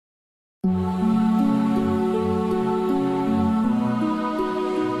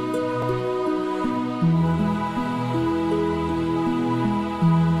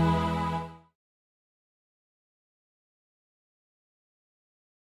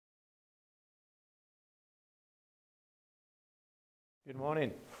Good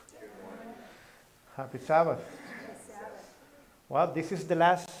morning. Happy Sabbath. Well, this is the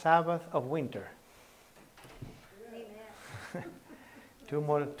last Sabbath of winter. Two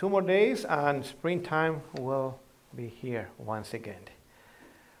more days and springtime will be here once again.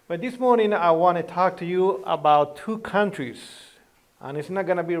 But this morning I want to talk to you about two countries, and it's not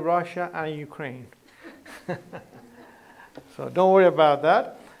going to be Russia and Ukraine. So don't worry about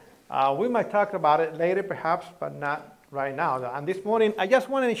that. We might talk about it later perhaps, but not right now. And this morning I just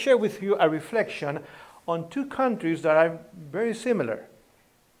want to share with you a reflection on two countries that are very similar,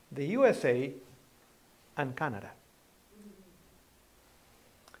 the USA and Canada.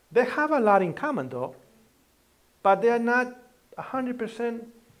 They have a lot in common though, but they are not 100%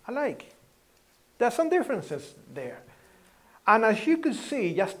 alike. There are some differences there. And as you could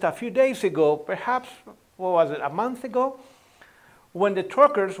see just a few days ago, perhaps, what was it, a month ago, when the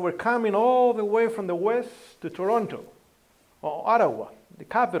truckers were coming all the way from the west to Toronto, or Ottawa, the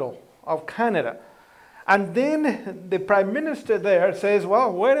capital of Canada. And then the Prime Minister there says,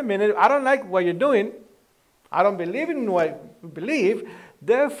 well, wait a minute, I don't like what you're doing. I don't believe in what you believe.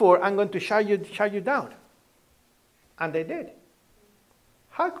 Therefore, I'm going to shut you down. And they did.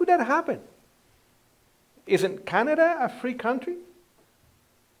 How could that happen? Isn't Canada a free country?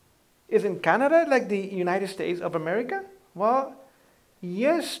 Isn't Canada like the United States of America? Well,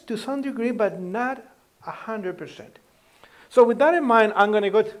 yes, to some degree, but not 100%. So with that in mind, I'm going to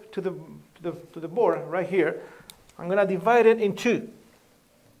go to the board right here. I'm going to divide it in two.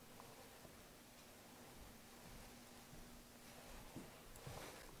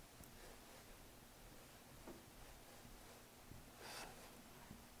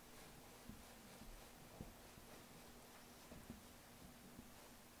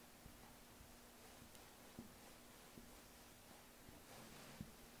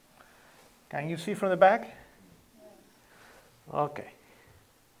 Can you see from the back? Okay.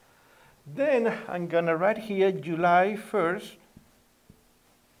 Then I'm going to write here July 1st,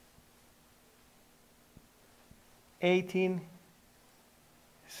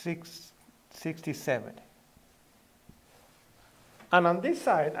 1867. And on this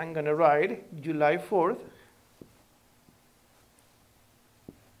side, I'm going to write July 4th,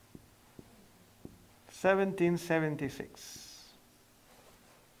 1776.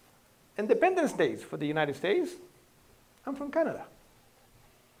 Independence Days for the United States. I'm from Canada.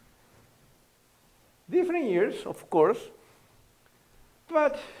 Different years, of course,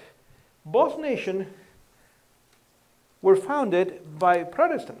 but both nations were founded by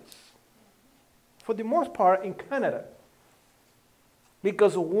Protestants, for the most part in Canada,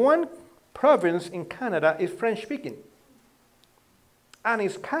 because one province in Canada is French-speaking, and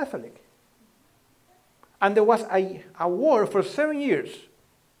is Catholic. And there was a war for 7 years.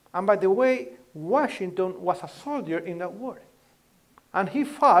 And by the way, Washington was a soldier in that war. And he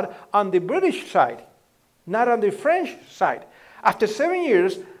fought on the British side, not on the French side. After 7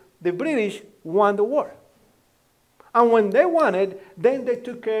 years, the British won the war. And when they won it, then they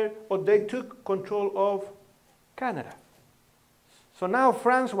took control of Canada. So now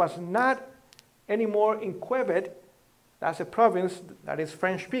France was not anymore in Quebec. That's a province that is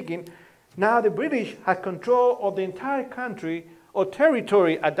French-speaking. Now the British had control of the entire country or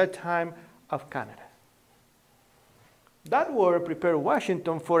territory at that time of Canada. That war prepared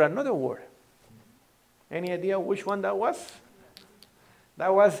Washington for another war. Any idea which one that was?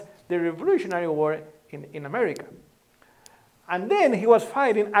 That was the Revolutionary War in America. And then he was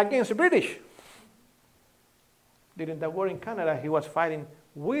fighting against the British. During the war in Canada, he was fighting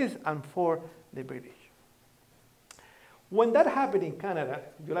with and for the British. When that happened in Canada,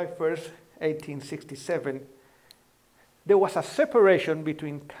 July 1st, 1867, there was a separation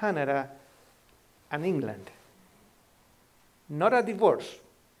between Canada and England. Not a divorce.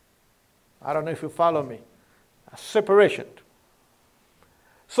 I don't know if you follow me. A separation.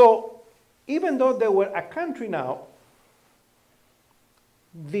 So, even though they were a country now,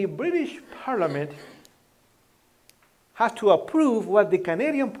 the British Parliament has to approve what the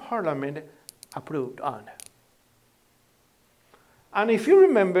Canadian Parliament approved on. And if you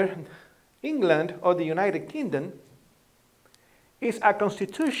remember, England, or the United Kingdom, is a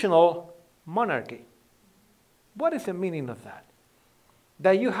constitutional monarchy. What is the meaning of that?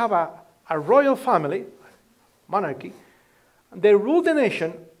 That you have a royal family, monarchy, they rule the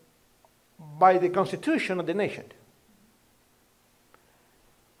nation by the constitution of the nation.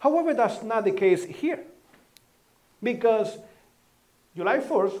 However, that's not the case here, because July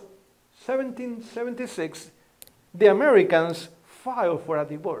 4th, 1776, the Americans filed for a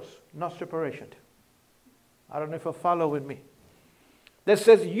divorce, not separation. I don't know if you follow with me. That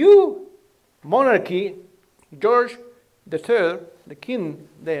says, you, monarchy, George, the third, the king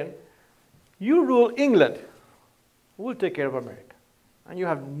then, you rule England. We'll take care of America. And you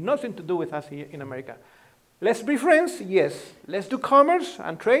have nothing to do with us here in America. Let's be friends, yes. Let's do commerce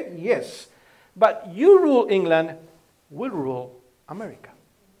and trade, yes. But you rule England, we'll rule America.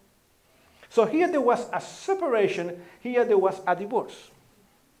 So here there was a separation, here there was a divorce.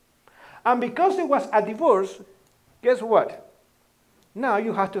 And because there was a divorce, guess what? Now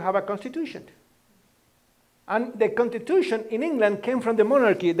you have to have a constitution. And the constitution in England came from the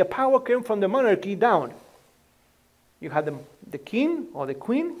monarchy. The power came from the monarchy down. You had the king or the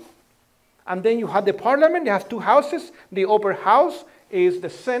queen, and then you had the parliament. They have two houses. The upper house is the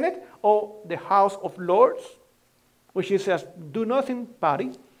Senate or the House of Lords, which is a do-nothing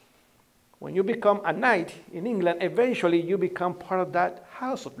body. When you become a knight in England, eventually you become part of that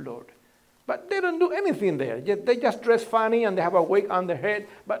House of Lords. But they don't do anything there. They just dress funny and they have a wig on their head,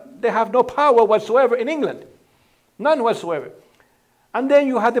 but they have no power whatsoever in England. None whatsoever. And then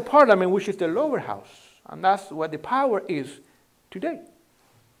you have the parliament, which is the lower house. And that's where the power is today.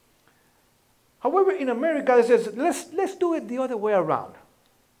 However, in America, it says, let's do it the other way around.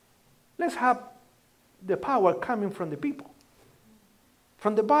 Let's have the power coming from the people.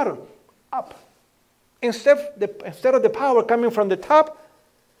 From the bottom, up. Instead of the power coming from the top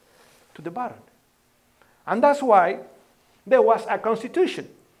to the bottom. And that's why there was a constitution.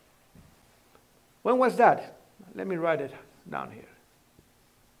 When was that? Let me write it down here.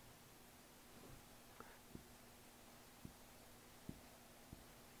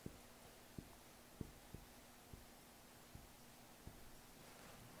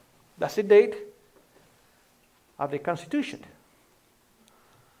 That's the date of the Constitution.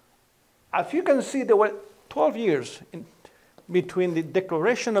 As you can see, there were 12 years between the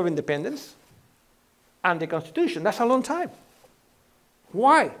Declaration of Independence and the Constitution. That's a long time.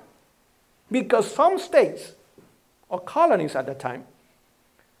 Why? Because some states, or colonies at that time,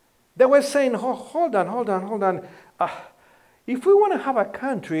 they were saying, hold on. If we want to have a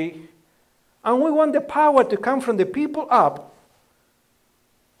country and we want the power to come from the people up,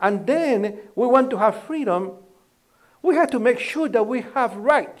 and then we want to have freedom, we have to make sure that we have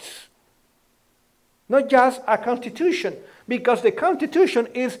rights. Not just a constitution, because the constitution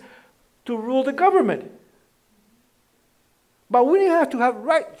is to rule the government. But we have to have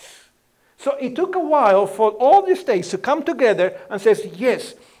rights. So it took a while for all the states to come together and say,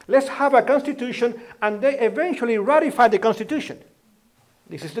 yes, let's have a constitution, and they eventually ratified the constitution.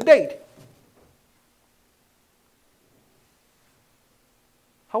 This is the date.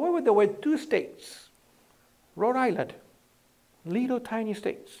 However, there were two states, Rhode Island, little tiny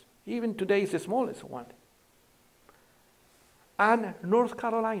states, even today is the smallest one, and North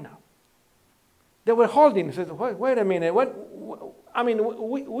Carolina. They were holding, said, wait a minute, we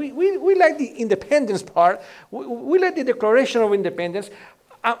like the independence part, we like the Declaration of Independence,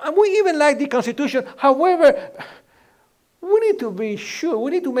 and we even like the Constitution. However, we need to be sure,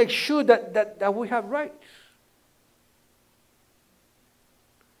 we need to make sure that we have rights.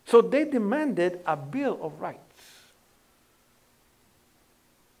 So they demanded a Bill of Rights.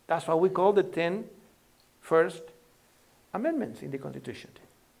 That's what we call the 10 First Amendments in the Constitution.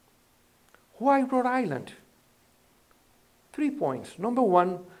 Why Rhode Island? 3 points. Number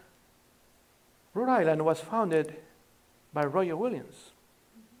one, Rhode Island was founded by Roger Williams.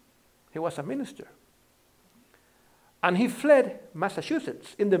 He was a minister. And he fled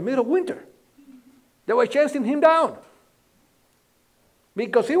Massachusetts in the middle of winter. They were chasing him down.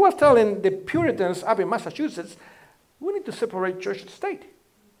 Because he was telling the Puritans up in Massachusetts, we need to separate church and state.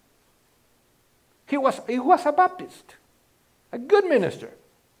 He was a Baptist, a good minister,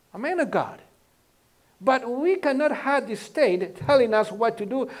 a man of God. But we cannot have the state telling us what to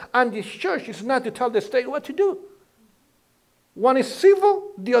do, and the church is not to tell the state what to do. One is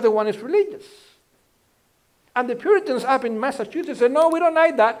civil, the other one is religious. And the Puritans up in Massachusetts said, no, we don't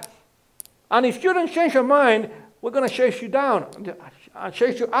like that. And if you don't change your mind, we're going to chase you down and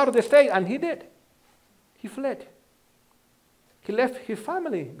chase you out of the state. And he did. He fled. He left his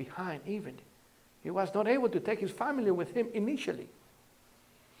family behind even. He was not able to take his family with him initially.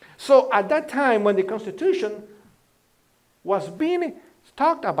 So at that time when the Constitution was being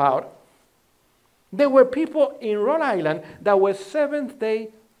talked about, there were people in Rhode Island that were Seventh-day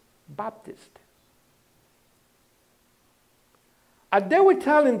Baptist. And they were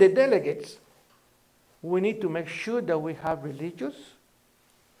telling the delegates, we need to make sure that we have religious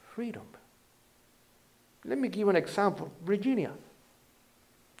freedom. Let me give you an example. Virginia.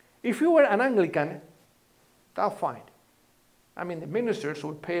 If you were an Anglican, that's fine. I mean, the ministers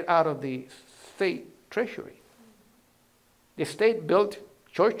would pay it out of the state treasury. The state built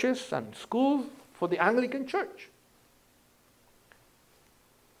churches and schools for the Anglican church.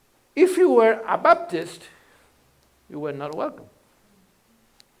 If you were a Baptist, you were not welcome.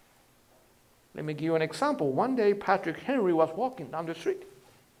 Let me give you an example. One day, Patrick Henry was walking down the street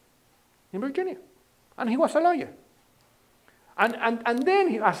in Virginia, and he was a lawyer. And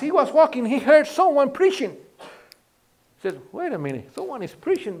then, as he was walking, he heard someone preaching. He said, wait a minute, someone is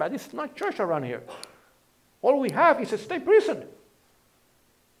preaching, but it's not church around here. All we have is a state prison.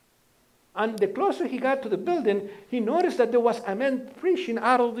 And the closer he got to the building, he noticed that there was a man preaching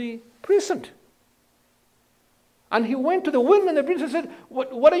out of the prison. And he went to the woman in the prison and said,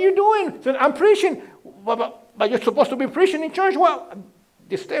 what are you doing? He said, I'm preaching. But you're supposed to be preaching in church. Well,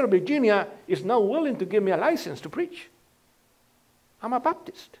 the state of Virginia is not willing to give me a license to preach. I'm a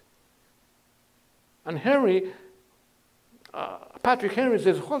Baptist. And Patrick Henry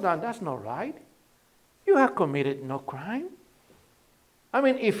says, hold on, that's not right. You have committed no crime. I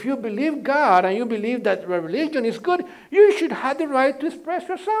mean, if you believe God and you believe that religion is good, you should have the right to express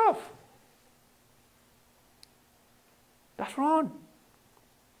yourself. That's wrong.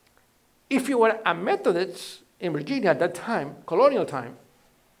 If you were a Methodist in Virginia at that time, colonial time,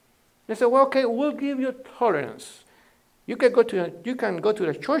 they said, well, okay, we'll give you tolerance. You can go to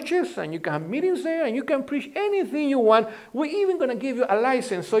the churches and you can have meetings there and you can preach anything you want. We're even going to give you a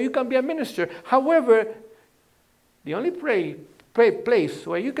license so you can be a minister. However, the only place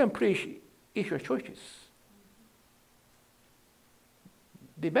where you can preach is your churches.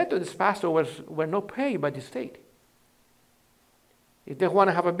 The Methodist pastors were not paid by the state. If they want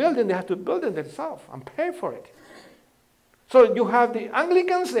to have a building, they have to build it themselves and pay for it. So you have the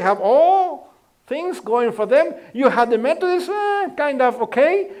Anglicans, they have all things going for them. You have the Methodists, kind of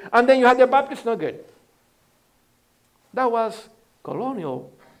okay. And then you have the Baptists, not good. That was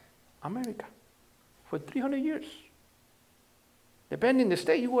colonial America for 300 years. Depending on the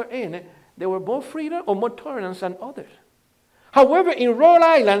state you were in, there were more freedom or more tolerance than others. However, in Rhode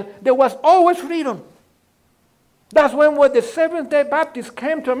Island, there was always freedom. That's when the Seventh-day Baptists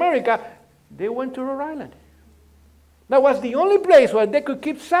came to America, they went to Rhode Island. That was the only place where they could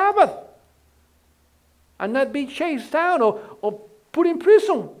keep Sabbath and not be chased down or put in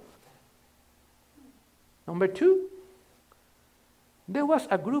prison. Number two, there was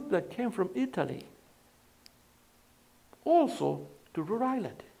a group that came from Italy also to Rhode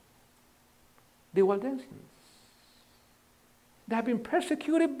Island, the Waldensians. They have been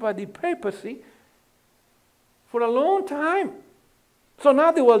persecuted by the papacy for a long time. So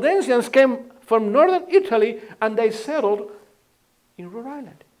now the Waldensians came from northern Italy and they settled in Rhode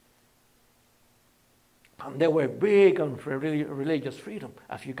Island. And they were big on religious freedom,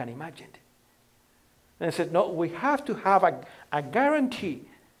 as you can imagine. And they said, no, we have to have a guarantee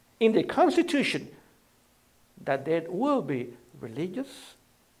in the Constitution that there will be religious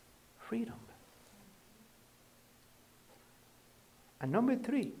freedom. And number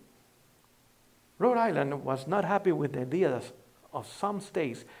three, Rhode Island was not happy with the ideas of some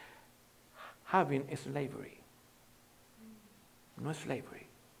states having slavery. No slavery.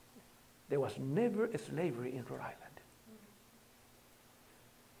 There was never a slavery in Rhode Island.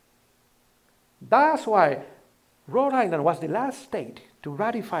 That's why Rhode Island was the last state to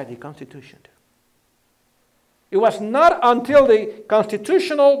ratify the Constitution. It was not until the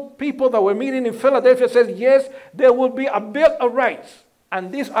constitutional people that were meeting in Philadelphia said, yes, there will be a Bill of Rights.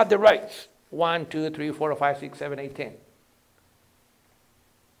 And these are the rights. 1, 2, 3, 4, 5, 6, 7, 8, 10.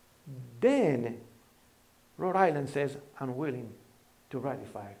 Then Rhode Island says, I'm willing to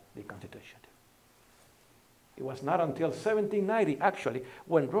ratify the Constitution. It was not until 1790, actually,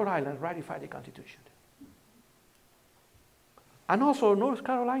 when Rhode Island ratified the Constitution. And also North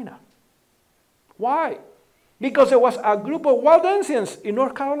Carolina. Why? Because there was a group of Waldensians in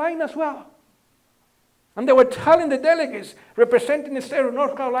North Carolina as well. And they were telling the delegates representing the state of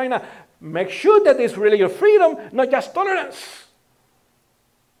North Carolina, make sure that there's religious freedom, not just tolerance.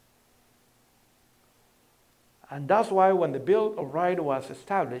 And that's why when the Bill of Rights was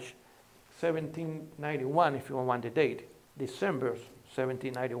established, 1791, if you want the date, December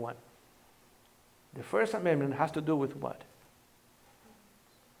 1791, the First Amendment has to do with what?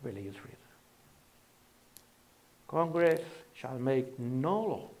 Religious freedom. Congress shall make no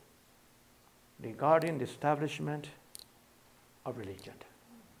law regarding the establishment of religion.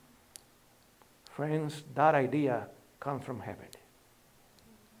 Friends, that idea comes from heaven.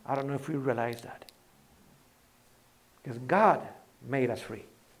 I don't know if you realize that. Because God made us free.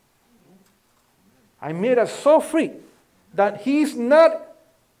 I made us so free that He's not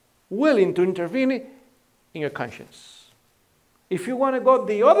willing to intervene in your conscience. If you want to go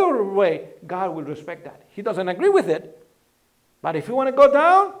the other way, God will respect that. He doesn't agree with it. But if you want to go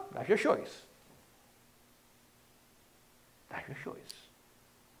down, that's your choice. That's your choice.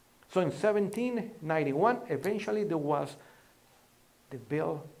 So in 1791, eventually there was the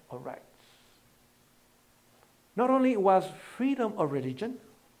Bill of Rights. Not only was freedom of religion,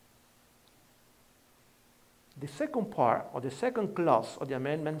 the second part, or the second clause of the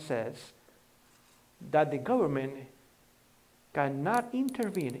amendment says that the government cannot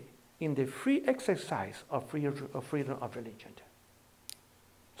intervene in the free exercise of freedom of religion.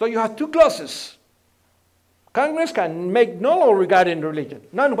 So you have two clauses. Congress can make no law regarding religion,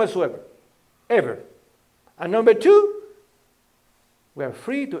 none whatsoever, ever. And number two, we are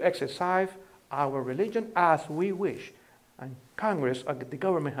free to exercise our religion as we wish. And Congress, or the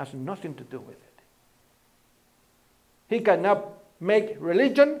government, has nothing to do with it. He cannot make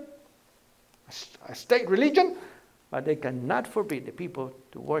religion a state religion, but they cannot forbid the people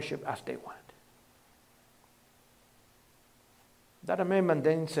to worship as they want. That amendment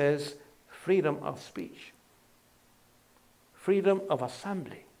then says freedom of speech, freedom of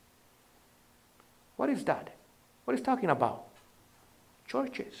assembly. What is that? What is it talking about?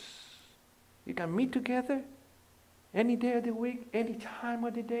 Churches. You can meet together any day of the week, any time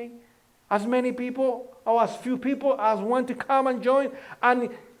of the day. As many people or as few people as want to come and join. And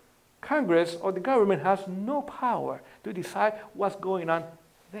Congress or the government has no power to decide what's going on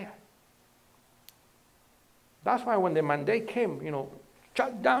there. That's why when the mandate came,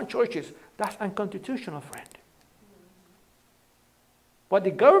 shut down churches, that's unconstitutional, friend. What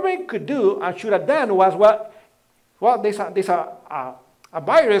the government could do and should have done was, there's a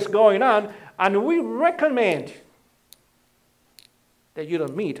virus going on, and we recommend that you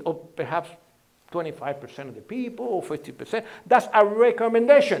don't meet, or perhaps 25% of the people, or 50%. That's a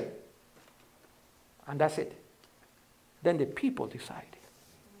recommendation. And that's it. Then the people decide.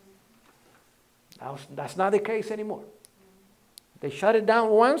 That's not the case anymore. They shut it down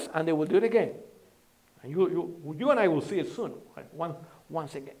once, and they will do it again. And you and I will see it soon,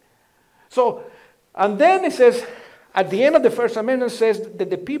 once again. So, and then it says, at the end of the First Amendment says that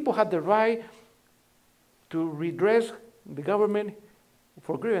the people have the right to redress the government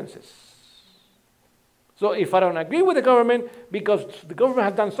for grievances. So if I don't agree with the government because the government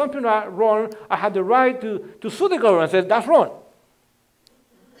has done something wrong, I have the right to sue the government and say that's wrong.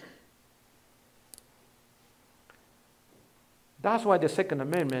 That's why the Second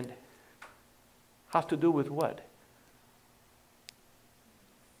Amendment has to do with what?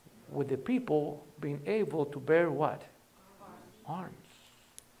 With the people being able to bear what? Arms.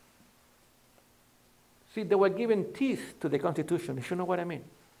 See, they were giving teeth to the Constitution, if you know what I mean.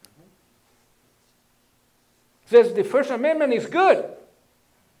 It says the First Amendment is good,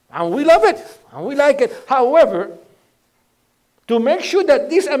 and we love it, and we like it. However, to make sure that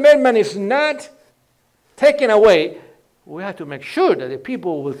this amendment is not taken away, we have to make sure that the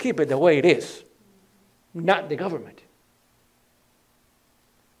people will keep it the way it is, not the government.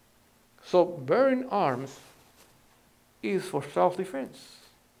 So bearing arms is for self-defense.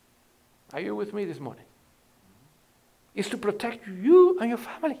 Are you with me this morning? It's to protect you and your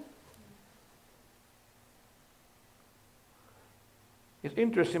family. It's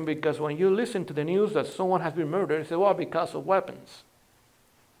interesting because when you listen to the news that someone has been murdered, you say, well, because of weapons.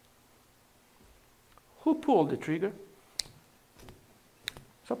 Who pulled the trigger?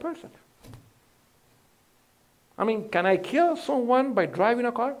 It's a person. I mean, can I kill someone by driving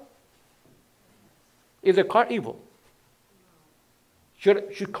a car? Is a car evil?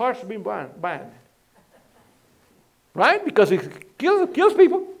 Should cars be banned? Right? Because it kills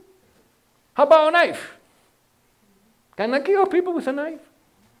people. How about a knife? Can I kill people with a knife?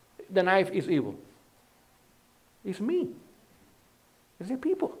 The knife is evil. It's me. It's the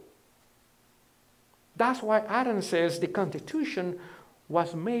people. That's why Adam says the Constitution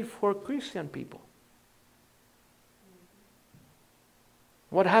was made for Christian people.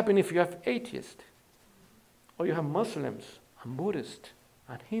 What happens if you have atheists? Or you have Muslims and Buddhists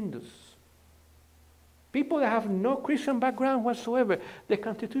and Hindus? People that have no Christian background whatsoever, the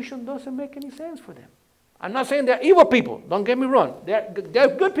Constitution doesn't make any sense for them. I'm not saying they're evil people, don't get me wrong.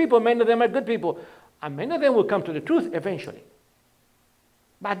 They're good people, many of them are good people. And many of them will come to the truth eventually.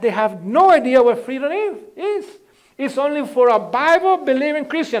 But they have no idea what freedom is. It's only for a Bible-believing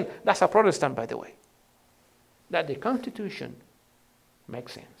Christian, that's a Protestant, by the way, that the Constitution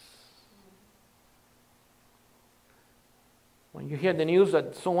makes sense. When you hear the news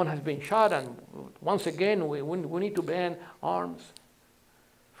that someone has been shot, and once again, we need to ban arms.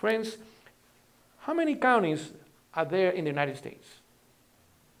 Friends, how many counties are there in the United States?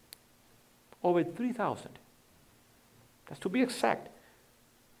 Over 3,000. That's to be exact.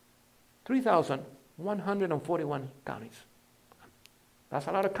 3,141 counties. That's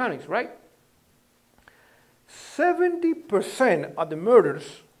a lot of counties, right? 70% of the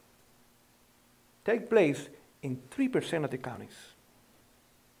murders take place in 3% of the counties.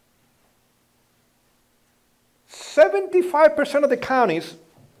 75% of the counties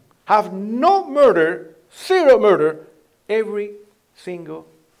have no murder, zero murder, every single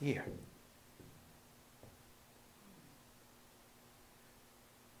year.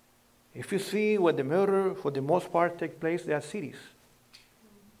 If you see where the murder, for the most part, take place, they are cities.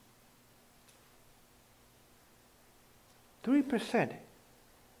 3%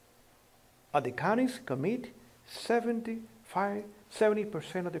 of the counties commit 70%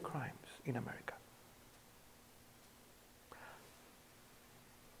 of the crimes in America.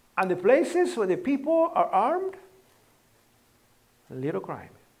 And the places where the people are armed, little crime,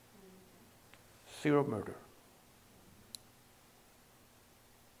 zero murder.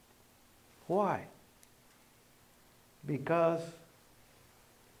 Why? Because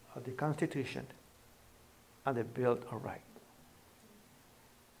of the Constitution and the Bill of Rights.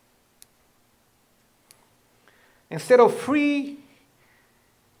 Instead of free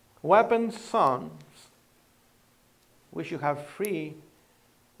weapons zones, we should have free,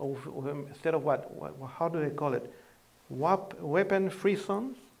 instead of what how do they call it? Weapon-free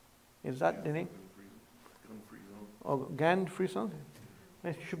zones? Is that the name? Gun-free zone. Or gun-free zones?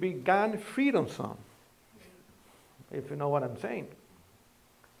 It should be gun freedom zone, if you know what I'm saying.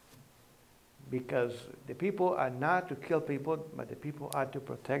 Because the people are not to kill people, but the people are to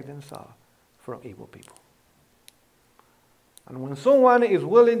protect themselves from evil people. And when someone is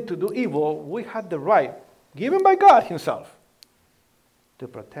willing to do evil, we have the right, given by God himself, to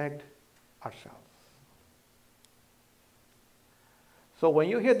protect ourselves. So when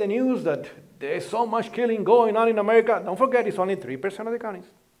you hear the news that there is so much killing going on in America, don't forget it's only 3% of the counties.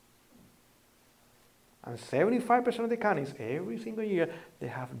 And 75% of the counties, every single year, they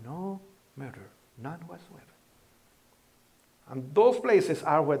have no murder, none whatsoever. And those places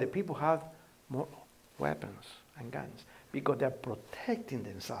are where the people have more weapons and guns, because they're protecting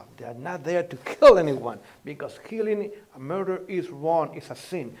themselves. They are not there to kill anyone, because killing and murder is wrong, it's a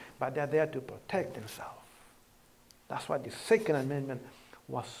sin, but they're there to protect themselves. That's why the Second Amendment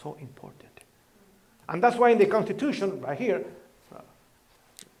was so important. And that's why in the Constitution, right here,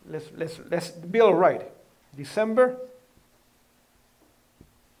 let's Bill right. December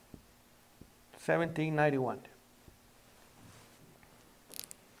 1791.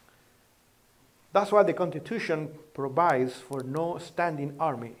 That's why the Constitution provides for no standing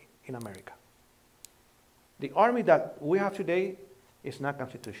army in America. The army that we have today is not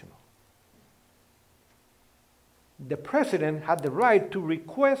constitutional. The president had the right to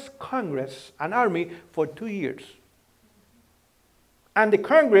request Congress an army for 2 years. And the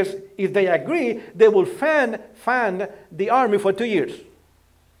Congress, if they agree, they will fund the army for 2 years.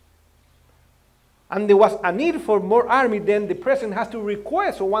 And there was a need for more army, then the president has to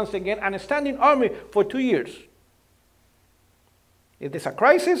request once again a standing army for 2 years. If there's a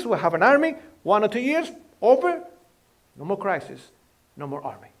crisis, we'll have an army, 1 or 2 years, over, no more crisis, no more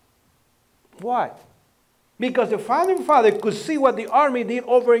army. Why? Because the founding father could see what the army did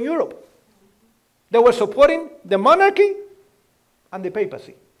over in Europe. They were supporting the monarchy and the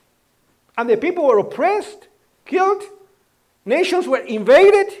papacy. And the people were oppressed, killed, nations were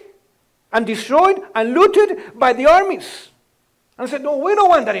invaded and destroyed and looted by the armies. And said, no, we don't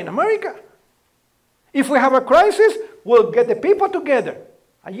want that in America. If we have a crisis, we'll get the people together,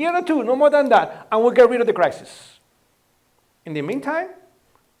 a year or two, no more than that, and we'll get rid of the crisis. In the meantime,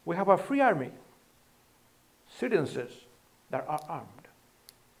 we have a free army, citizens that are armed.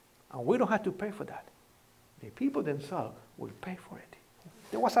 And we don't have to pay for that. The people themselves will pay for it.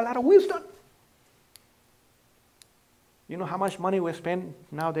 There was a lot of wisdom. You know how much money we spend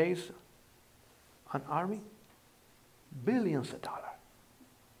nowadays on army? Billions of dollars.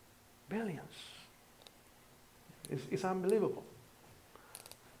 Billions. It's unbelievable.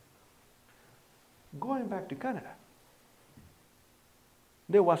 Going back to Canada,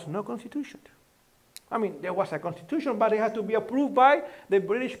 there was no constitution. I mean, there was a constitution, but it had to be approved by the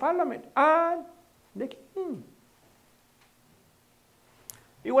British Parliament and the King.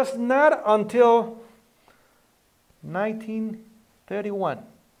 It was not until 1931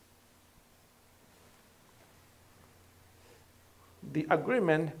 the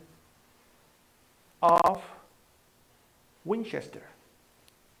agreement of Winchester.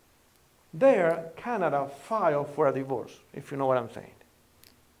 There, Canada filed for a divorce, if you know what I'm saying.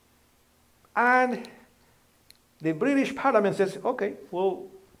 And the British Parliament says, okay, well,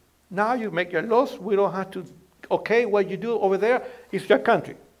 now you make your laws. We don't have to, okay, what you do over there is your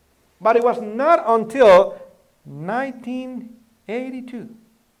country. But it was not until 1982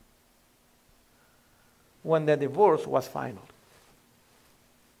 when the divorce was final.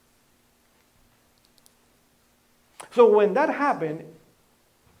 So when that happened,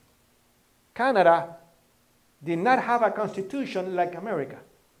 Canada did not have a constitution like America.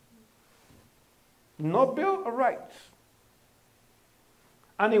 No Bill of Rights.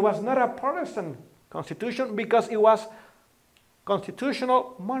 And it was not a Protestant constitution because it was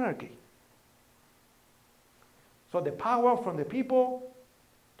constitutional monarchy. So the power from the people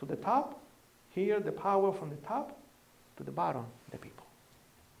to the top, here the power from the top to the bottom, the people.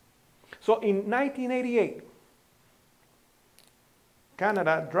 So in 1988,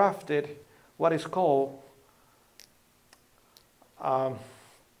 Canada drafted what is called, what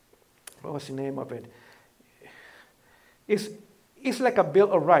was the name of it? It's like a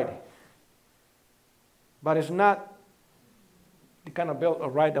Bill of Rights, but it's not the kind of Bill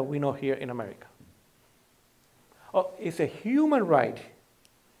of Rights that we know here in America. Oh, it's a human right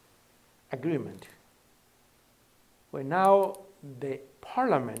agreement where now the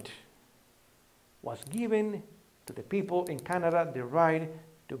Parliament was given to the people in Canada the right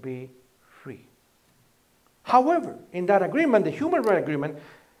to be free. However, in that agreement, the human rights agreement,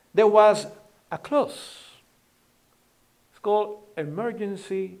 there was a clause. It's called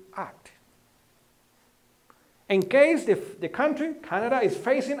Emergency Act. In case the country, Canada, is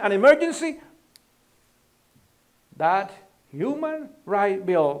facing an emergency, that human right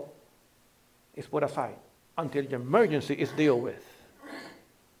bill is put aside until the emergency is dealt with.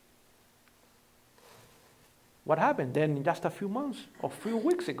 What happened then just a few months or few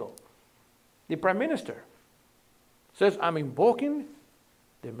weeks ago? The Prime Minister says, I'm invoking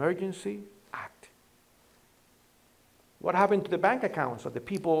the Emergency Act. What happened to the bank accounts of the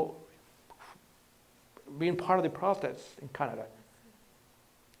people being part of the protests in Canada?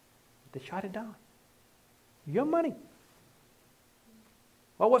 They shut it down. Your money.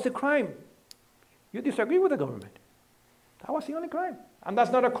 What was the crime? You disagree with the government. That was the only crime. And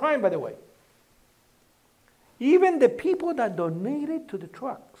that's not a crime, by the way. Even the people that donated to the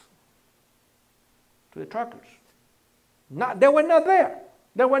trucks, to the truckers, they were not there.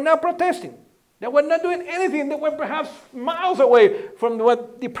 They were not protesting. They were not doing anything. They were perhaps miles away from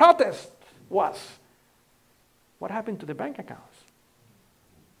what the protest was. What happened to the bank accounts?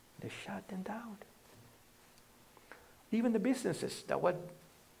 They shut them down. Even the businesses that were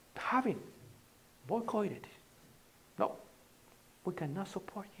having boycotted. No, we cannot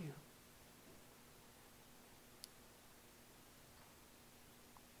support you.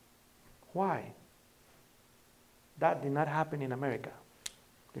 Why? That did not happen in America.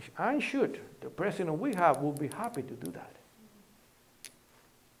 I'm sure the president we have will be happy to do that.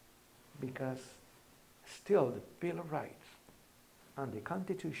 Because still the Bill of Rights and the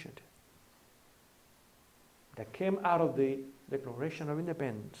Constitution that came out of the Declaration of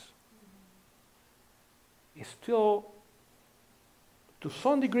Independence is still, to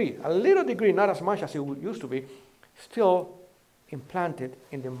some degree, a little degree, not as much as it used to be, still implanted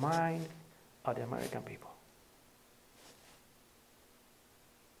in the mind of the American people.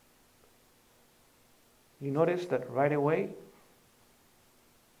 You notice that right away,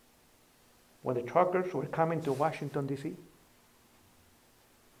 when the truckers were coming to Washington, D.C.,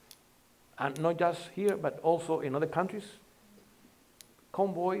 and not just here, but also in other countries,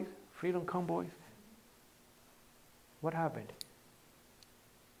 convoys, freedom convoys, what happened?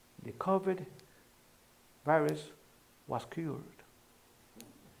 The COVID virus was cured.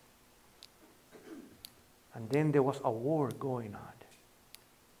 And then there was a war going on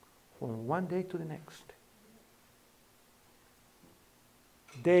from one day to the next.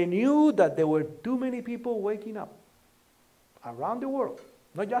 They knew that there were too many people waking up around the world,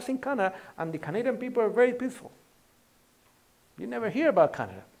 not just in Canada, and the Canadian people are very peaceful. You never hear about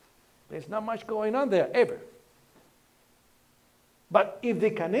Canada. There's not much going on there, ever. But if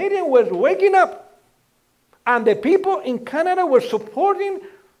the Canadian was waking up, and the people in Canada were supporting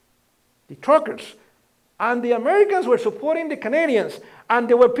the truckers, and the Americans were supporting the Canadians, and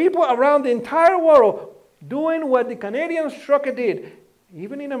there were people around the entire world doing what the Canadian trucker did,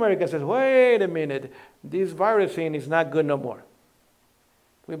 even in America says, wait a minute, this virus thing is not good no more.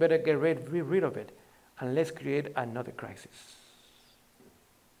 We better get rid of it, and let's create another crisis.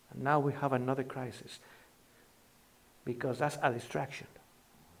 And now we have another crisis, because that's a distraction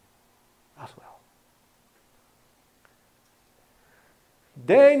as well.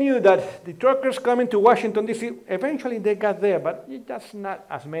 They knew that the truckers coming to Washington, D.C., eventually they got there, but that's not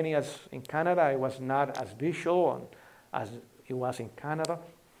as many as in Canada. It was not as visual as it was in Canada.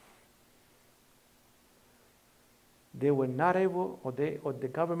 They were not able, or the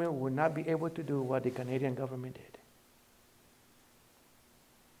government would not be able to do what the Canadian government did.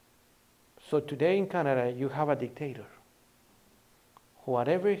 So today in Canada, you have a dictator.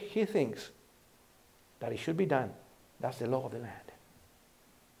 Whatever he thinks that it should be done, That's the law of the land.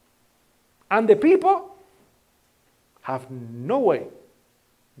 And the people have no way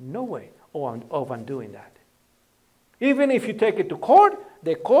of undoing that. Even if you take it to court,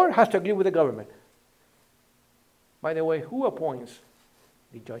 the court has to agree with the government. By the way, who appoints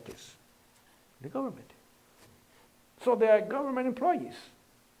the judges? The government. So they are government employees.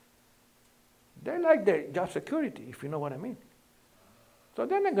 They're like the job security, if you know what I mean. So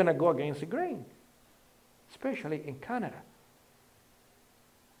they're not going to go against the grain, especially in Canada.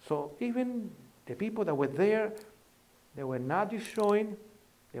 So even the people that were there, they were not destroying.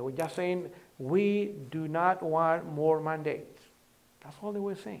 They were just saying, we do not want more mandates. That's all they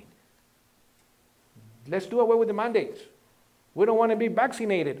were saying. Let's do away with the mandates. We don't want to be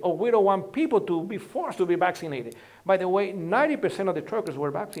vaccinated, or we don't want people to be forced to be vaccinated. By the way, 90% of the truckers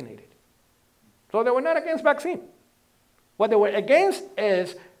were vaccinated. So they were not against vaccine. What they were against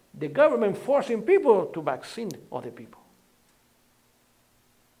is the government forcing people to vaccine other people.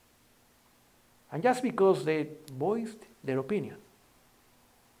 And just because they voiced their opinion.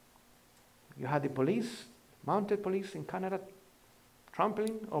 You had the police, mounted police in Canada,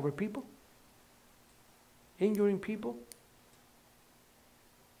 trampling over people, injuring people,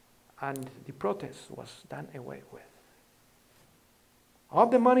 and the protest was done away with.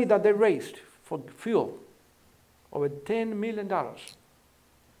 Of the money that they raised for fuel, over $10 million,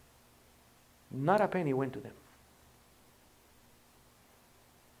 not a penny went to them.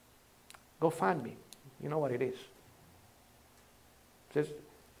 GoFundMe, you know what it is. It says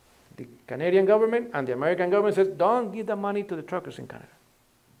the Canadian government and the American government says, don't give the money to the truckers in Canada.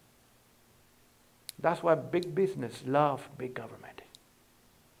 That's why big business love big government,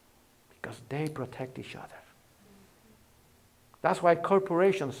 because they protect each other. That's why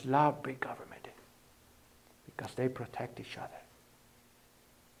corporations love big government, because they protect each other.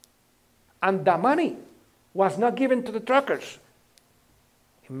 And the money was not given to the truckers.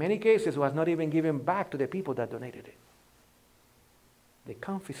 In many cases, it was not even given back to the people that donated it. They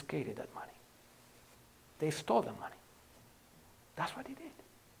confiscated that money. They stole the money. That's what they did.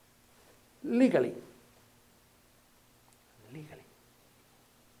 Legally. Legally.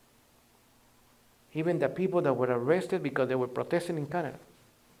 Even the people that were arrested because they were protesting in Canada,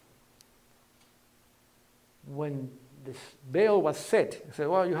 when this bail was set, they said,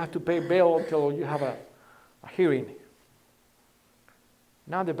 well, you have to pay bail until you have a hearing.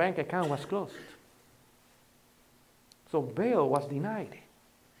 Now the bank account was closed. So bail was denied.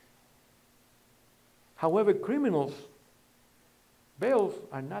 However, criminals, bails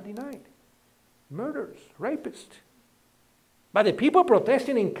are not denied. Murderers, rapists. But the people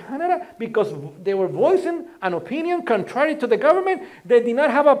protesting in Canada, because they were voicing an opinion contrary to the government, they did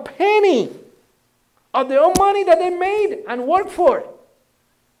not have a penny of their own money that they made and worked for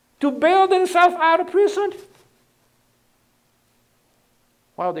to bail themselves out of prison,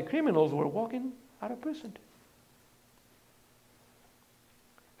 while the criminals were walking out of prison.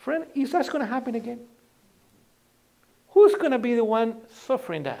 Friend, is that going to happen again? Who's going to be the one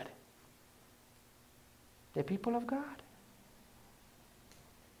suffering that? The people of God.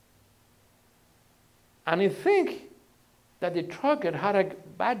 And you think that the trucker had a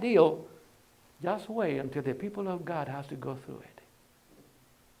bad deal, just wait until the people of God has to go through it.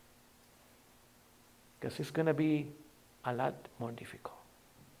 Because it's going to be a lot more difficult.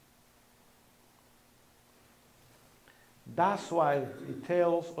 That's why it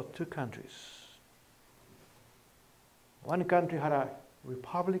tells of two countries. One country had a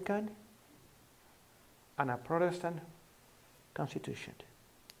Republican and a Protestant constitution.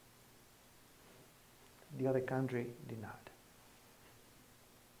 The other country did not.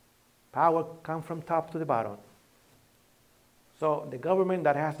 Power comes from top to the bottom. So the government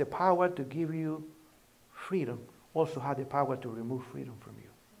that has the power to give you freedom also has the power to remove freedom from you.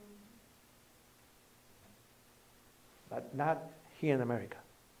 But not here in America.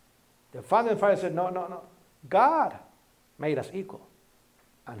 The founding fathers said, no. God made us equal,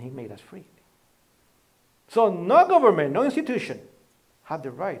 and He made us free. So no government, no institution have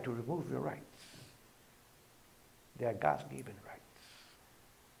the right to remove your rights. They are God's given rights.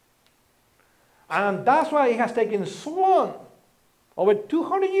 And that's why it has taken so long, over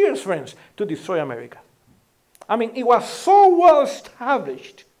 200 years, friends, to destroy America. I mean, it was so well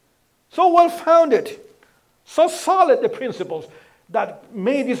established, so well founded, so solid, the principles that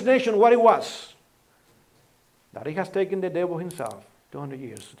made this nation what it was, that it has taken the devil himself 200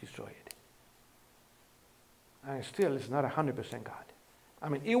 years to destroy it. And still, it's not 100% God. I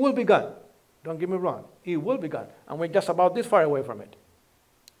mean, it will be gone. Don't get me wrong. It will be gone. And we're just about this far away from it.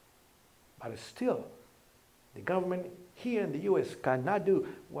 But still, the government here in the U.S. cannot do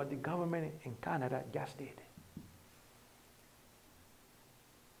what the government in Canada just did.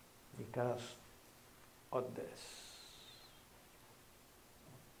 because of this.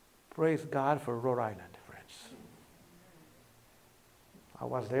 Praise God for Rhode Island, friends. I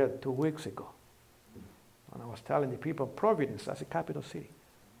was there 2 weeks ago, and I was telling the people of Providence, that's the capital city.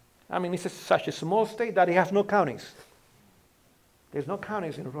 I mean, it's such a small state that it has no counties. There's no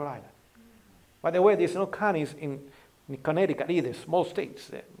counties in Rhode Island. By the way, there's no counties in Connecticut either, small states.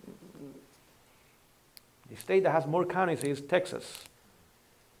 The state that has more counties is Texas.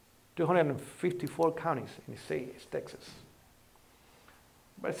 254 counties in the state is Texas.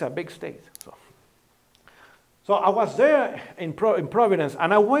 But it's a big state. So I was there in Providence,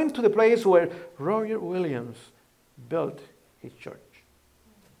 and I went to the place where Roger Williams built his church.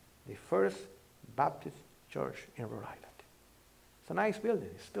 The first Baptist church in Rhode Island. It's a nice building.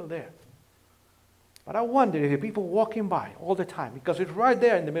 It's still there. But I wondered if the people walking by all the time, because it's right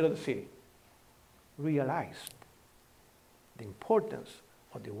there in the middle of the city, realized the importance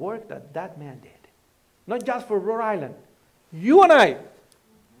of the work that that man did. Not just for Rhode Island. You and I,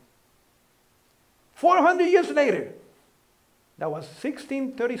 400 years later, that was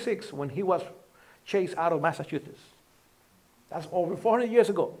 1636 when he was chased out of Massachusetts. That's over 400 years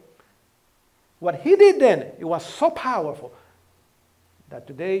ago. What he did then, it was so powerful that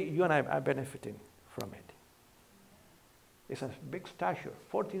today you and I are benefiting from it. It's a big statue,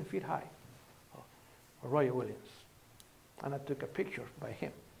 14 feet high, of Roy Williams. And I took a picture by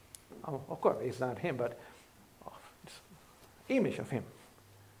him. Of course, it's not him, but it's an image of him.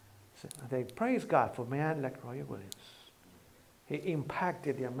 So they praise God for a man like Roy Williams. He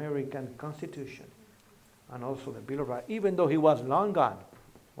impacted the American Constitution and also the Bill of Rights, even though he was long gone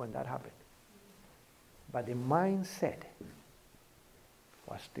when that happened. But the mindset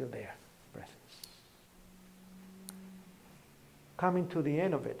was still there, presence. Coming to the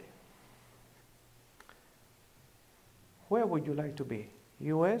end of it, where would you like to be,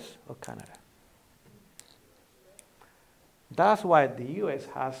 U.S. or Canada? That's why the U.S.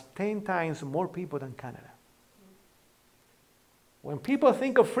 has 10 times more people than Canada. When people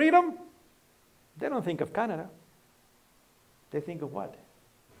think of freedom, they don't think of Canada. They think of what?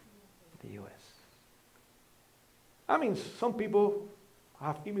 The U.S. I mean, some people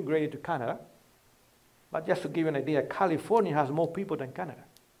have immigrated to Canada, but just to give you an idea, California has more people than Canada.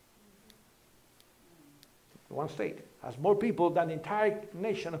 One state has more people than the entire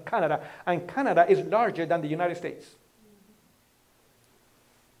nation of Canada, and Canada is larger than the United States.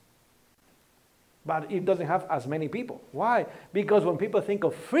 But it doesn't have as many people. Why? Because when people think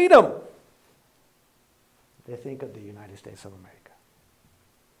of freedom, they think of the United States of America.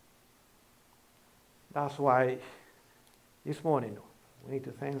 That's why this morning we need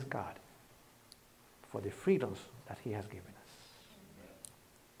to thank God for the freedoms that He has given us.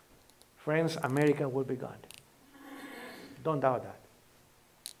 Friends, America will be gone. Don't doubt that.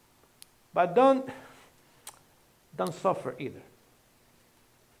 But don't suffer either,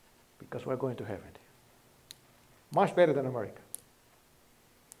 because we're going to heaven. Much better than America.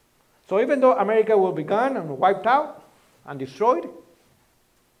 So even though America will be gone and wiped out and destroyed,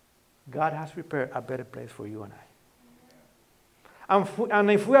 God has prepared a better place for you and I.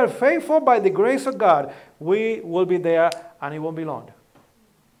 And if we are faithful by the grace of God, we will be there, and it won't be long.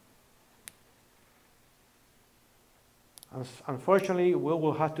 Unfortunately, we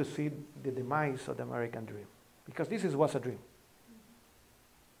will have to see the demise of the American dream, because this was a dream.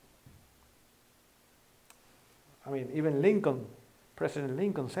 I mean, even Lincoln, President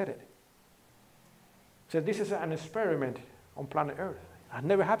Lincoln said it. He said, this is an experiment on planet Earth. It has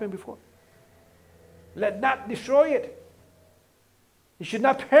never happened before. Let not destroy it. It should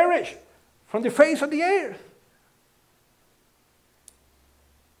not perish from the face of the earth.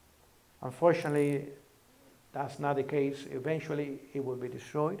 Unfortunately, that's not the case. Eventually, it will be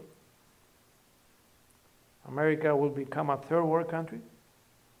destroyed. America will become a third world country.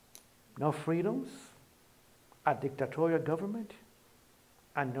 No freedoms, a dictatorial government,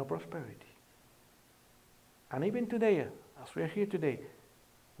 and no prosperity. And even today, as we are here today,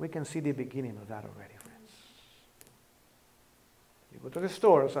 we can see the beginning of that already, friends. You go to the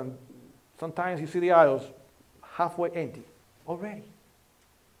stores, and sometimes you see the aisles halfway empty already.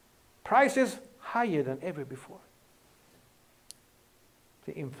 Prices higher than ever before.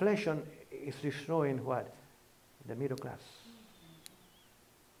 The inflation is destroying what? The middle class.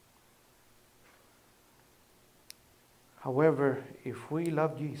 However, if we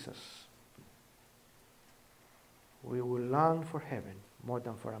love Jesus, we will long for heaven more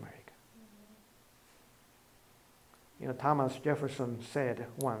than for America. You know, Thomas Jefferson said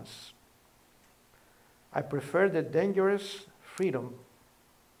once, I prefer the dangerous freedom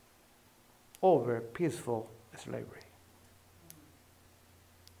over peaceful slavery.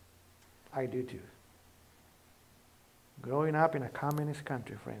 I do too. Growing up in a communist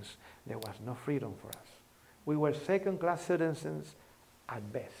country, friends, there was no freedom for us. We were second-class citizens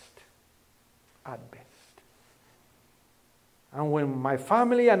at best. At best. And when my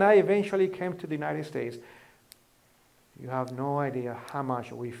family and I eventually came to the United States, you have no idea how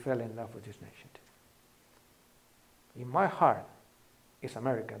much we fell in love with this nation. In my heart, it's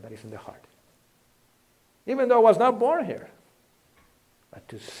America that is in the heart. Even though I was not born here. But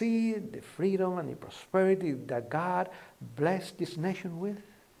to see the freedom and the prosperity that God blessed this nation with,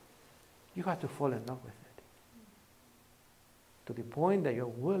 you have to fall in love with it. To the point that you're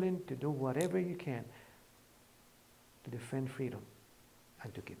willing to do whatever you can to defend freedom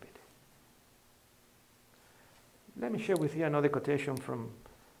and to keep it. Let me share with you another quotation from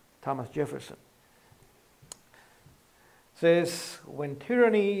Thomas Jefferson. It says, when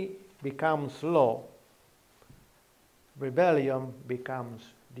tyranny becomes law, rebellion becomes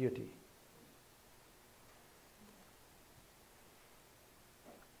duty.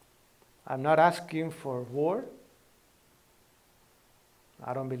 I'm not asking for war.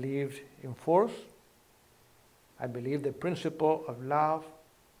 I don't believe in force. I believe the principle of love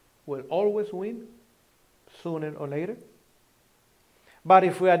will always win, sooner or later. But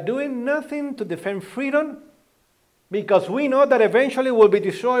if we are doing nothing to defend freedom, because we know that eventually we'll be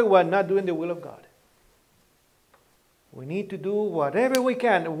destroyed, we're not doing the will of God. We need to do whatever we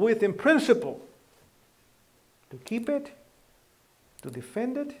can within principle to keep it, to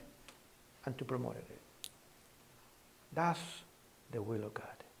defend it, and to promote it. That's the will of God.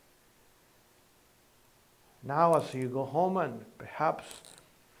 Now as you go home and perhaps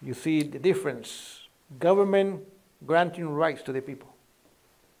you see the difference, government granting rights to the people.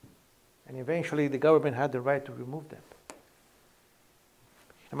 And eventually the government had the right to remove them.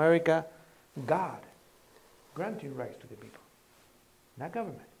 In America, God granting rights to the people, not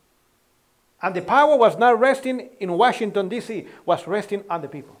government. And the power was not resting in Washington, D.C., was resting on the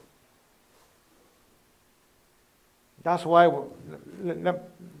people. That's why,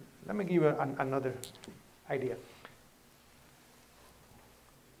 let me give you another idea.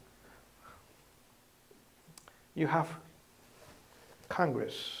 You have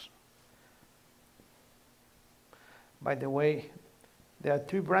Congress. By the way, there are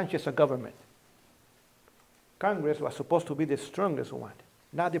two branches of government. Congress was supposed to be the strongest one,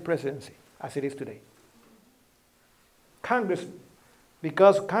 not the presidency, as it is today. Congress,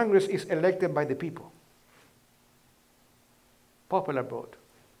 because Congress is elected by the people. Popular vote.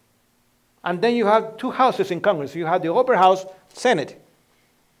 And then you have two houses in Congress. You have the upper house, Senate.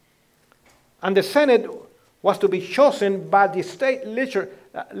 And the Senate was to be chosen by the state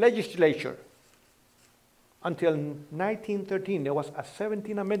legislature. Until 1913, there was a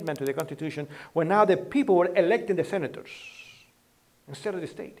 17th amendment to the Constitution where now the people were electing the senators instead of the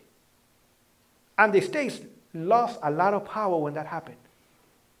state. And the states lost a lot of power when that happened.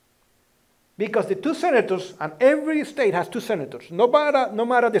 Because the two senators, and every state has two senators, no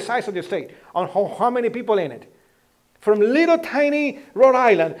matter the size of the state, on how many people in it. From little tiny Rhode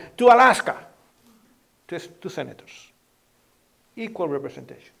Island to Alaska, two senators. Equal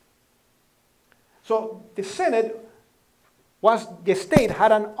representation. So the Senate the state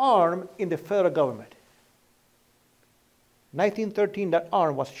had an arm in the federal government. 1913, that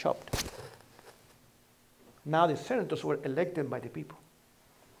arm was chopped. Now the senators were elected by the people.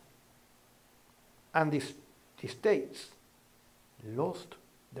 And the states lost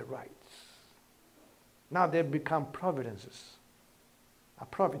their rights. Now they become provinces, a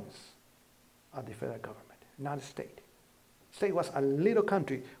province of the federal government, not a state. State was a little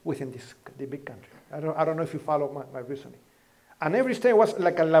country within the big country. I don't know if you follow my reasoning. And every state was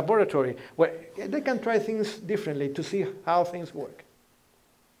like a laboratory where they can try things differently to see how things work.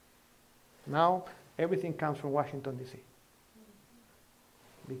 Now everything comes from Washington, D.C.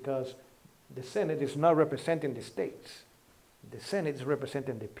 Because the Senate is not representing the states. The Senate is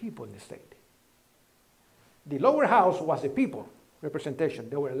representing the people in the state. The lower house was the people representation.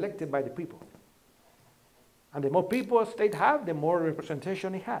 They were elected by the people. And the more people a state have, the more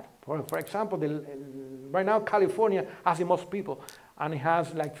representation it had. For example, right now California has the most people, and it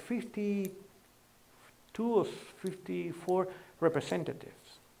has like 52 or 54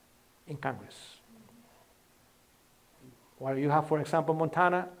 representatives in Congress. While you have, for example,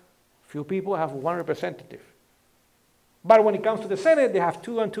 Montana, few people have one representative. But when it comes to the Senate, they have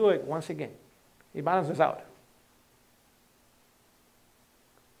 2 and 2 once again. It balances out.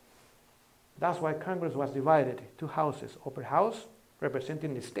 That's why Congress was divided, 2 houses, upper house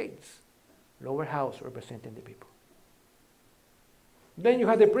representing the states, lower house representing the people. Then you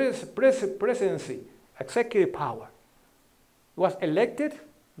had the presidency, executive power. It was elected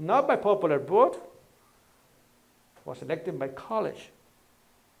not by popular vote, was elected by college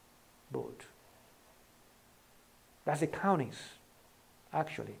vote. That's the counties,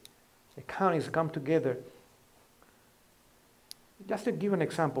 actually. The counties come together. Just to give an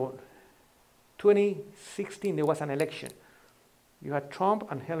example, 2016 there was an election. You had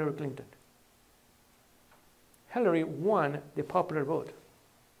Trump and Hillary Clinton. Hillary won the popular vote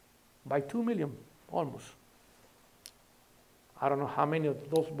by 2 million, almost. I don't know how many of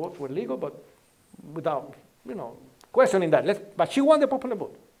those votes were legal, but without, questioning that. But she won the popular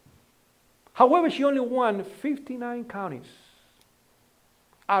vote. However, she only won 59 counties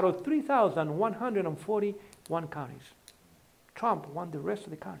out of 3,141 counties. Trump won the rest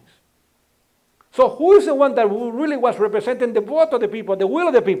of the counties. So who is the one that really was representing the vote of the people, the will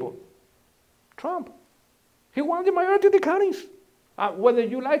of the people? Trump. He won the majority of the counties. Whether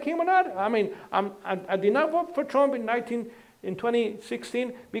you like him or not, I did not vote for Trump in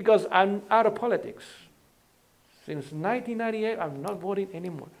 2016 because I'm out of politics. Since 1998, I'm not voting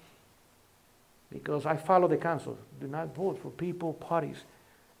anymore because I follow the council. Do not vote for people, parties,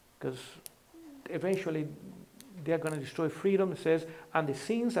 because eventually they're going to destroy freedom. It says, and the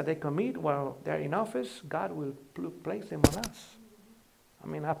sins that they commit while they're in office, God will place them on us. I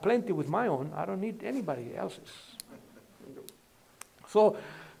have plenty with my own. I don't need anybody else's. So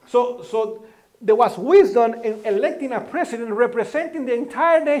there was wisdom in electing a president representing the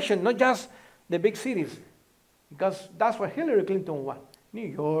entire nation, not just the big cities, because that's what Hillary Clinton won. New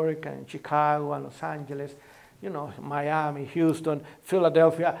York and Chicago and Los Angeles, Miami, Houston,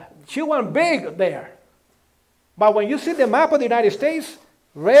 Philadelphia. She won big there. But when you see the map of the United States,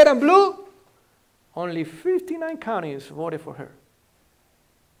 red and blue, only 59 counties voted for her.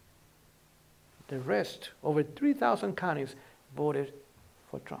 The rest, over 3,000 counties, voted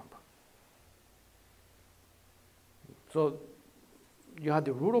for Trump. So you had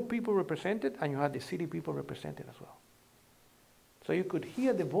the rural people represented and you had the city people represented as well. So you could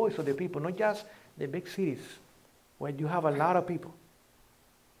hear the voice of the people, not just the big cities where you have a lot of people.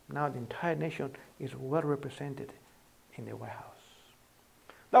 Now the entire nation is well represented in the White House.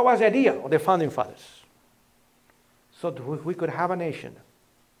 That was the idea of the Founding Fathers. So we could have a nation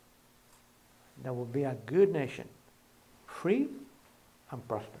that would be a good nation, free and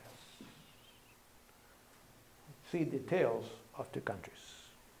prosperous. See the tales of two countries.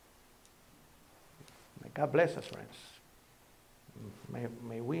 May God bless us, friends.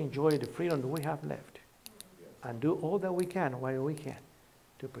 May we enjoy the freedom that we have left and do all that we can while we can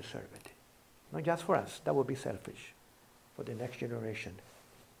to preserve it. Not just for us, that would be selfish, for the next generation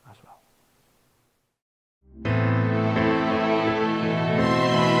as well.